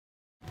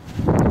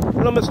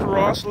Hello, Mr.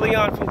 Ross.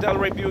 Leon from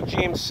Delray Buick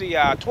GMC.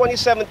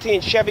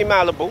 2017 Chevy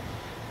Malibu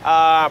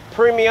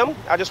Premium.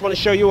 I just want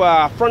to show you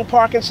front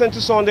parking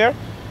sensors on there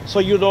so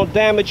you don't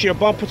damage your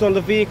bumpers on the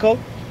vehicle.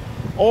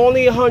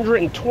 Only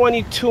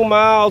 122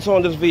 miles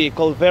on this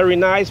vehicle. Very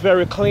nice,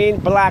 very clean.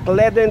 Black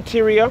leather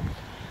interior.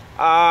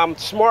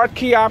 Smart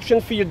key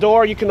option for your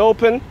door. You can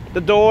open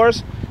the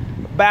doors.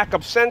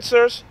 Backup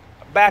sensors.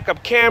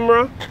 Backup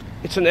camera.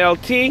 It's an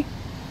LT.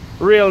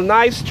 Real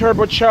nice,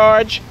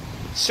 turbocharged.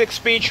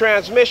 6-speed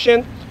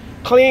transmission,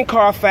 clean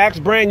Carfax,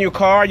 brand new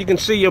car. You can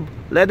see your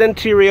leather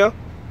interior.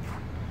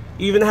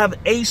 You even have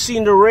AC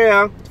in the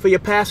rear for your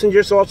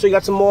passengers. Also, you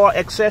got some more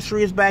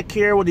accessories back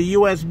here with the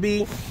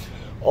USB,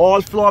 all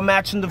floor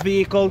mats in the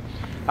vehicle.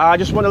 I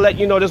just want to let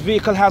you know this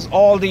vehicle has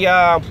all the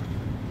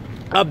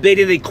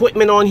updated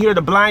equipment on here,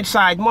 the blind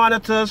side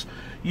monitors.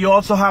 You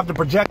also have the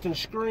projecting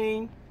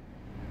screen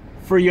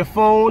for your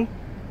phone,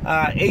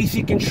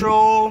 AC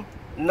control,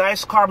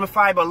 nice carbon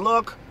fiber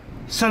look.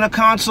 Center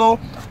console.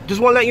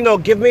 Just want to let you know,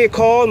 give me a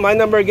call. My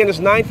number again is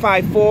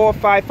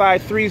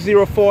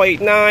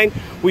 954-553-0489.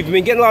 We've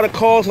been getting a lot of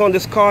calls on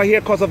this car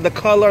here because of the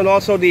color and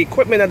also the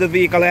equipment that the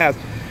vehicle has.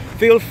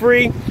 Feel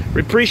free.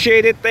 We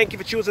appreciate it. Thank you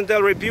for choosing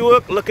Delray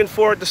Buick. Looking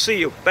forward to see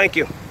you. Thank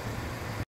you.